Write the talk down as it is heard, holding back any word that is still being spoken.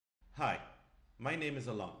Hi, my name is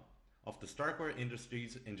Alam of the Starkware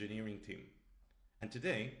Industries engineering team, and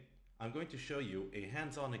today I'm going to show you a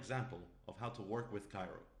hands-on example of how to work with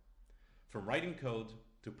Cairo. From writing code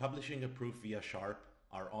to publishing a proof via Sharp,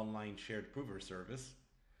 our online shared prover service,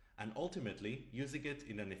 and ultimately using it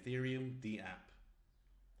in an Ethereum Dapp.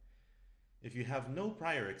 If you have no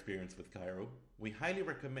prior experience with Cairo, we highly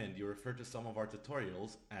recommend you refer to some of our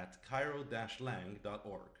tutorials at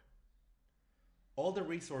cairo-lang.org. All the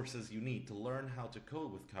resources you need to learn how to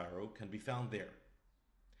code with Cairo can be found there.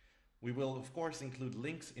 We will of course include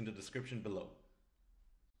links in the description below.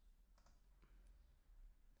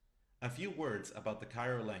 A few words about the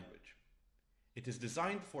Cairo language. It is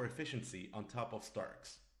designed for efficiency on top of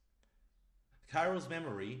Stark's. Cairo's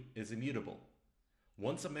memory is immutable.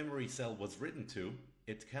 Once a memory cell was written to,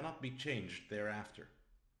 it cannot be changed thereafter.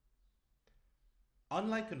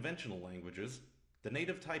 Unlike conventional languages, the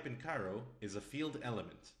native type in Cairo is a field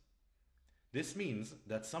element. This means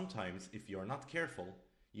that sometimes, if you are not careful,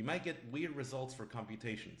 you might get weird results for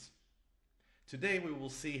computations. Today we will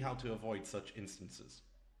see how to avoid such instances.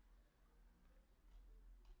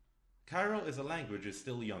 Cairo as a language is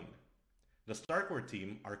still young. The Starkware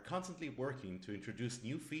team are constantly working to introduce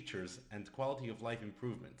new features and quality of life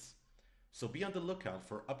improvements, so be on the lookout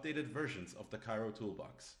for updated versions of the Cairo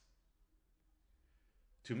toolbox.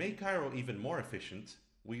 To make Cairo even more efficient,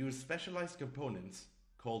 we use specialized components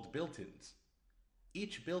called built-ins.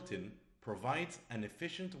 Each built-in provides an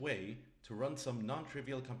efficient way to run some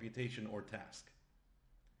non-trivial computation or task.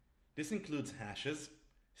 This includes hashes,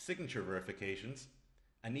 signature verifications,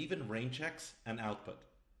 and even rain checks and output.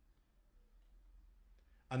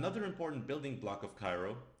 Another important building block of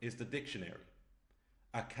Cairo is the dictionary,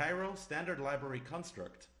 a Cairo standard library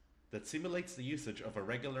construct that simulates the usage of a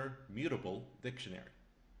regular, mutable dictionary.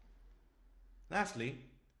 Lastly,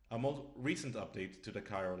 a most recent update to the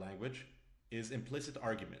Cairo language is implicit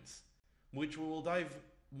arguments, which we will dive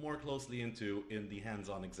more closely into in the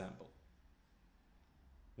hands-on example.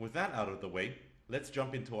 With that out of the way, let's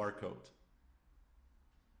jump into our code.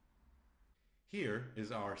 Here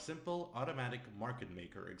is our simple automatic market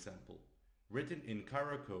maker example, written in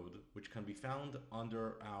Cairo Code, which can be found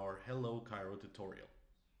under our Hello Cairo tutorial.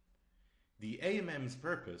 The AMM's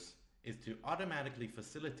purpose is to automatically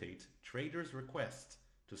facilitate traders' requests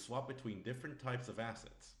to swap between different types of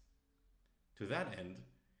assets. To that end,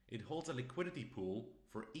 it holds a liquidity pool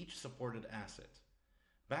for each supported asset,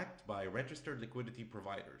 backed by registered liquidity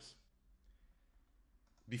providers.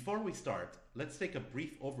 Before we start, let's take a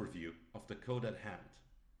brief overview of the code at hand.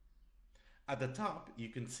 At the top, you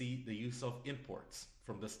can see the use of imports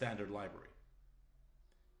from the standard library.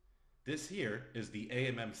 This here is the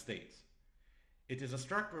AMM state. It is a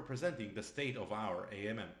struct representing the state of our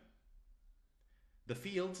AMM. The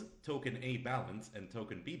fields token A balance and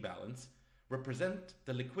token B balance represent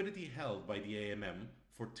the liquidity held by the AMM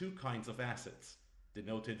for two kinds of assets,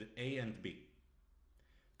 denoted A and B.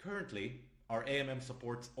 Currently, our AMM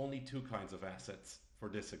supports only two kinds of assets for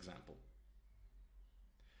this example.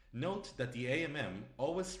 Note that the AMM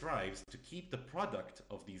always strives to keep the product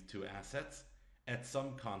of these two assets at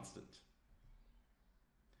some constant.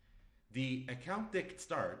 The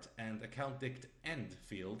account_dict_start and account_dict_end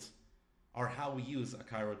fields are how we use a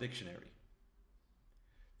Cairo dictionary.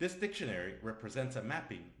 This dictionary represents a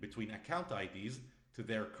mapping between account IDs to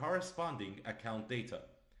their corresponding account data,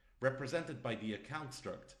 represented by the account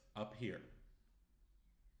struct up here.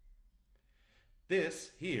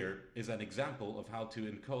 This here is an example of how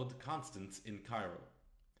to encode constants in Cairo.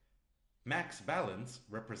 Max balance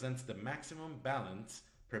represents the maximum balance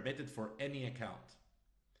permitted for any account.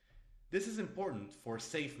 This is important for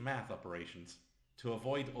safe math operations to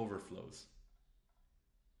avoid overflows.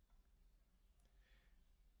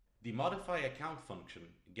 The modify account function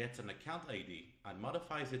gets an account ID and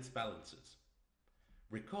modifies its balances.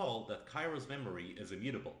 Recall that Cairo's memory is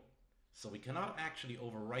immutable, so we cannot actually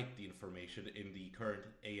overwrite the information in the current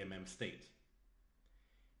AMM state.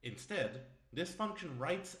 Instead, this function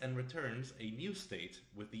writes and returns a new state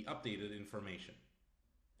with the updated information.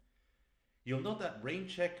 You'll note that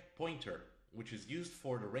raincheck pointer, which is used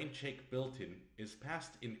for the raincheck built-in, is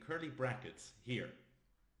passed in curly brackets here.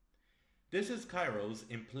 This is Cairo's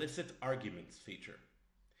implicit arguments feature.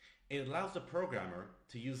 It allows the programmer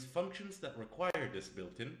to use functions that require this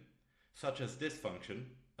built-in, such as this function,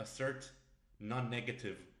 assert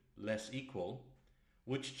non-negative less equal,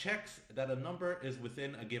 which checks that a number is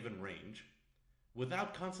within a given range,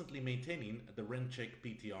 without constantly maintaining the raincheck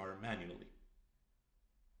PTR manually.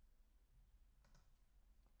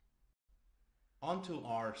 Onto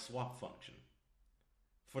our swap function.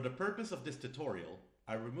 For the purpose of this tutorial,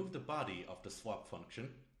 I removed the body of the swap function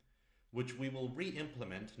which we will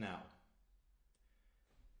re-implement now.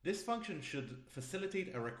 This function should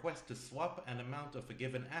facilitate a request to swap an amount of a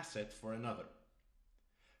given asset for another.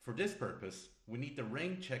 For this purpose, we need the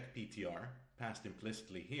rainCheck PTR, passed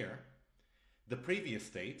implicitly here, the previous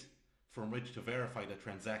state, from which to verify the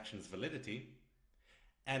transaction's validity,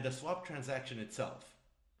 and the swap transaction itself,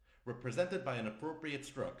 represented by an appropriate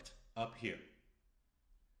struct up here.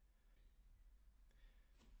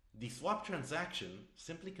 The swap transaction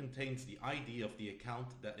simply contains the ID of the account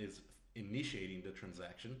that is initiating the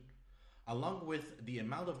transaction, along with the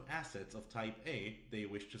amount of assets of type A they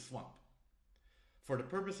wish to swap. For the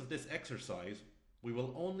purpose of this exercise, we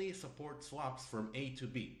will only support swaps from A to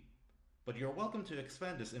B, but you're welcome to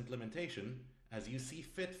expand this implementation as you see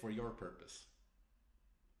fit for your purpose.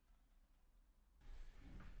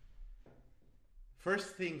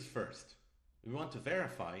 First things first, we want to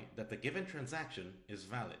verify that the given transaction is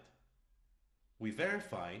valid. We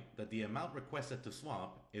verify that the amount requested to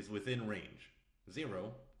swap is within range,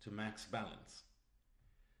 0 to max balance.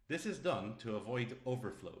 This is done to avoid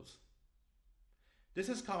overflows. This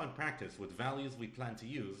is common practice with values we plan to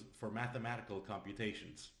use for mathematical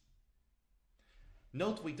computations.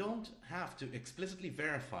 Note we don't have to explicitly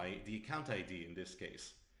verify the account ID in this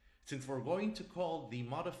case, since we're going to call the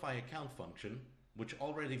modify account function, which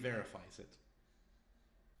already verifies it.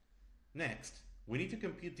 Next, we need to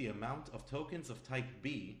compute the amount of tokens of type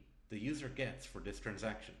B the user gets for this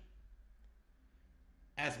transaction.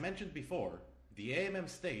 As mentioned before, the AMM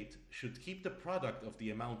state should keep the product of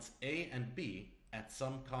the amounts A and B at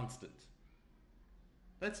some constant.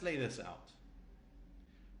 Let's lay this out.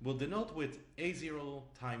 We'll denote with A0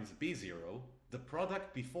 times B0 the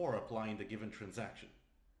product before applying the given transaction.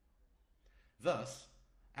 Thus,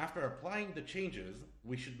 after applying the changes,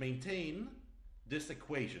 we should maintain this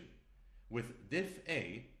equation, with diff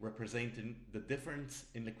A representing the difference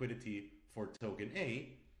in liquidity for token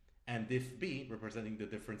A, and diff B representing the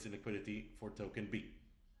difference in liquidity for token B.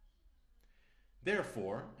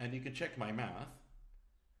 Therefore, and you can check my math,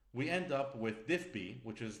 we end up with diff B,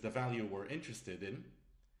 which is the value we're interested in,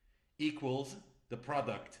 equals the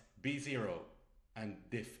product B0 and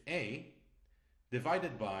diff A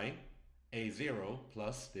divided by A0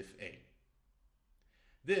 plus diff A.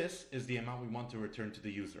 This is the amount we want to return to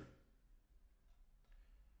the user.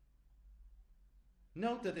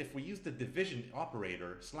 Note that if we use the division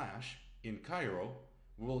operator / in Cairo,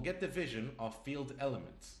 we will get division of field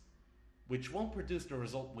elements, which won't produce the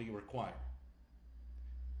result we require.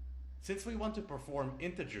 Since we want to perform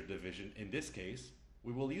integer division in this case,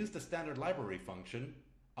 we will use the standard library function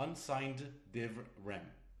unsigned div rem.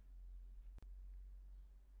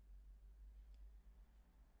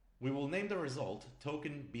 We will name the result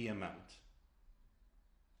token B amount.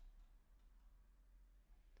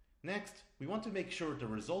 Next, we want to make sure the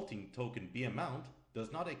resulting token B amount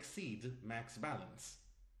does not exceed max balance.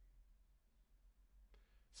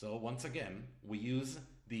 So once again, we use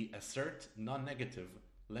the assert non-negative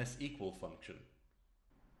less equal function.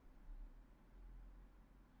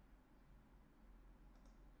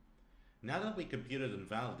 Now that we computed and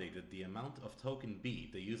validated the amount of token B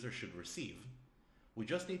the user should receive, we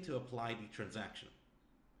just need to apply the transaction.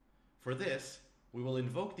 For this, we will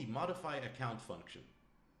invoke the modify account function.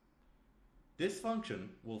 This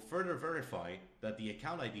function will further verify that the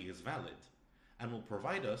account ID is valid and will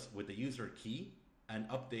provide us with the user key and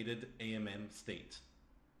updated AMM state.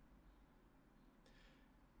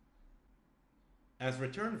 As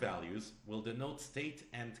return values, we'll denote state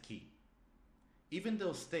and key. Even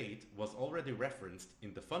though state was already referenced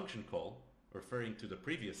in the function call, referring to the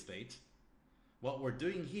previous state, what we're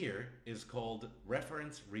doing here is called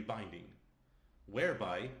reference rebinding,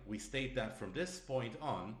 whereby we state that from this point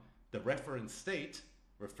on, the reference state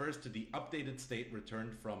refers to the updated state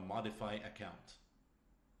returned from modify account.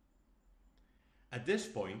 At this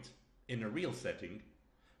point, in a real setting,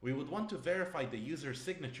 we would want to verify the user's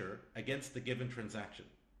signature against the given transaction.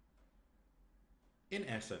 In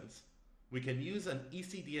essence, we can use an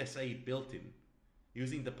ECDSA built-in,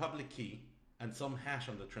 using the public key and some hash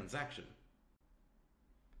on the transaction.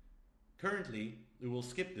 Currently, we will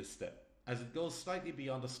skip this step, as it goes slightly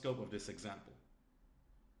beyond the scope of this example.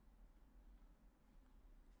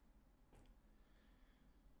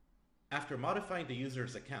 After modifying the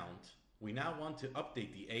user's account, we now want to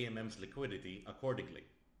update the AMM's liquidity accordingly,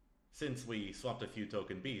 since we swapped a few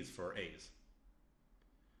token Bs for As.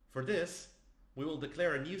 For this, we will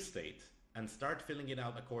declare a new state and start filling it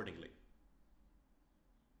out accordingly.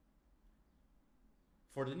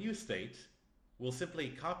 For the new state, we'll simply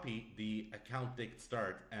copy the account dict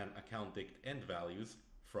start and account dict end values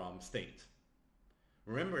from state.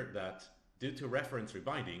 Remember that, due to reference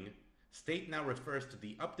rebinding, state now refers to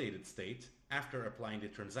the updated state after applying the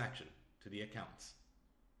transaction to the accounts.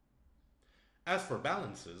 As for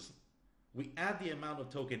balances, we add the amount of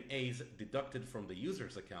token A's deducted from the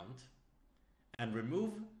user's account and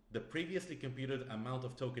remove the previously computed amount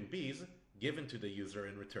of token B's given to the user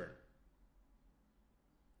in return.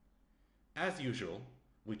 As usual,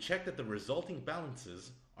 we check that the resulting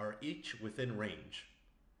balances are each within range,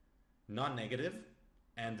 non-negative,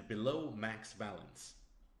 and below max balance.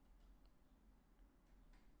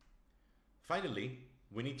 Finally,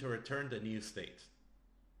 we need to return the new state.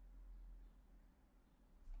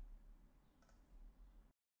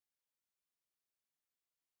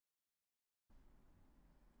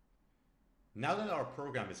 Now that our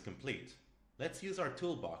program is complete, let's use our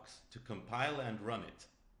toolbox to compile and run it.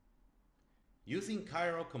 Using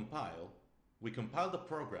Cairo Compile, we compile the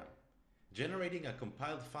program, generating a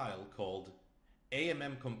compiled file called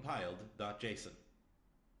AMM-compiled.json.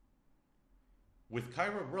 With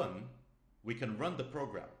Cairo Run, we can run the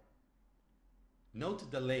program.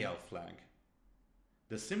 Note the layout flag.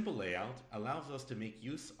 The simple layout allows us to make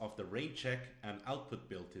use of the rain check and output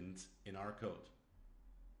built-ins in our code.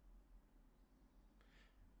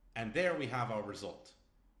 And there we have our result.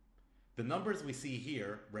 The numbers we see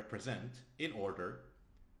here represent, in order,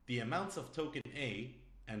 the amounts of token A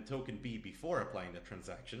and token B before applying the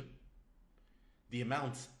transaction, the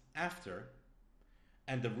amounts after,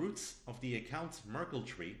 and the roots of the account's Merkle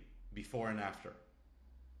tree before and after.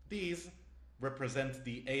 These represent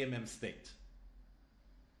the AMM state.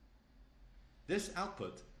 This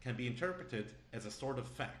output can be interpreted as a sort of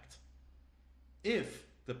fact. If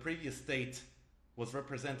the previous state was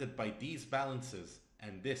represented by these balances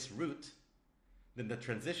and this root, then the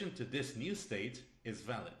transition to this new state is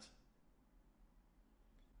valid.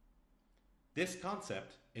 This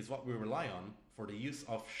concept is what we rely on for the use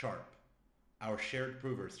of Sharp, our shared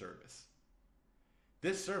prover service.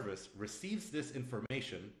 This service receives this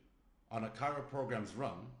information on a Cairo program's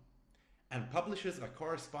run and publishes a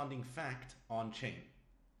corresponding fact on-chain.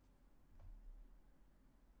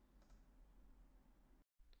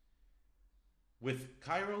 With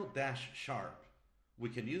Cairo-Sharp, we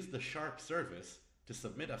can use the Sharp service to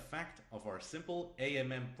submit a fact of our simple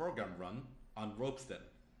AMM program run on Ropsten,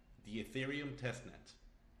 the Ethereum testnet.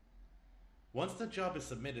 Once the job is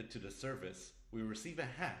submitted to the service, we receive a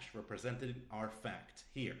hash representing our fact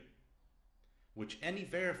here, which any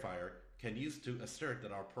verifier can use to assert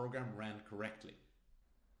that our program ran correctly.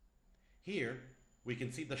 Here, we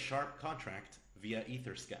can see the Sharp contract via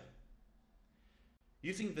Etherscan.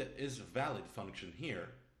 Using the isValid function here,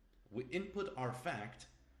 we input our fact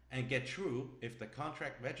and get true if the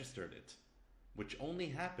contract registered it, which only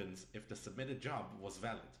happens if the submitted job was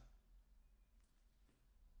valid.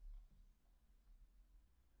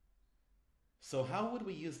 So how would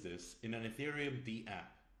we use this in an Ethereum Dapp?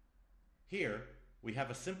 Here, we have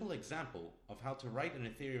a simple example of how to write an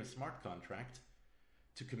Ethereum smart contract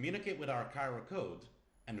to communicate with our Cairo code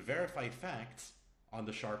and verify facts on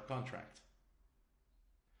the Sharp contract.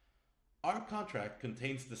 Our contract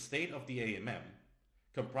contains the state of the AMM,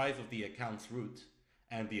 comprised of the account's root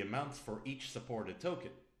and the amounts for each supported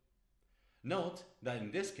token. Note that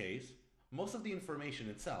in this case, most of the information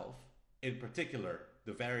itself, in particular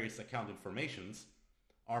the various account informations,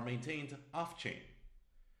 are maintained off-chain,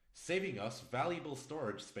 saving us valuable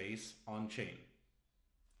storage space on-chain.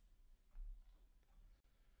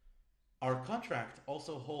 Our contract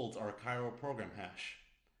also holds our Cairo program hash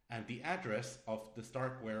and the address of the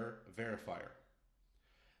Starkware verifier.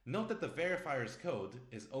 Note that the verifier's code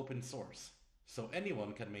is open source, so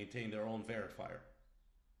anyone can maintain their own verifier.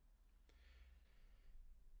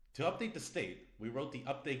 To update the state, we wrote the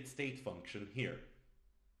update state function here.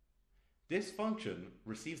 This function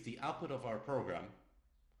receives the output of our program.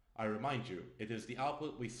 I remind you, it is the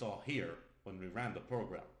output we saw here when we ran the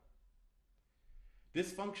program.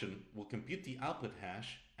 This function will compute the output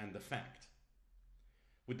hash and the fact.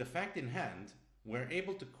 With the fact in hand, we're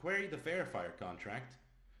able to query the verifier contract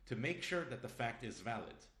to make sure that the fact is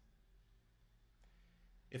valid.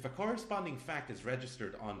 If a corresponding fact is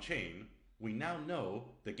registered on-chain, we now know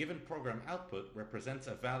the given program output represents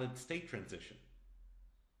a valid state transition.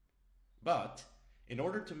 But in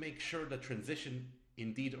order to make sure the transition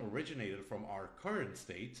indeed originated from our current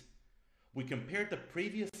state, we compared the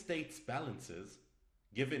previous state's balances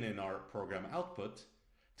given in our program output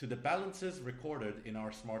to the balances recorded in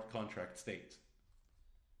our smart contract state.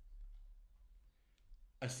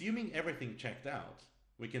 Assuming everything checked out,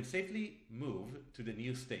 we can safely move to the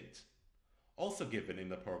new state, also given in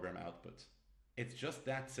the program output. It's just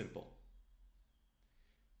that simple.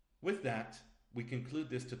 With that, we conclude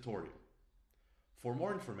this tutorial. For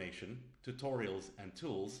more information, tutorials, and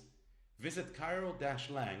tools, visit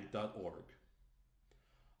cairo-lang.org.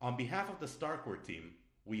 On behalf of the Starcore team,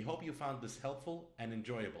 we hope you found this helpful and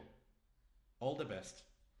enjoyable. All the best.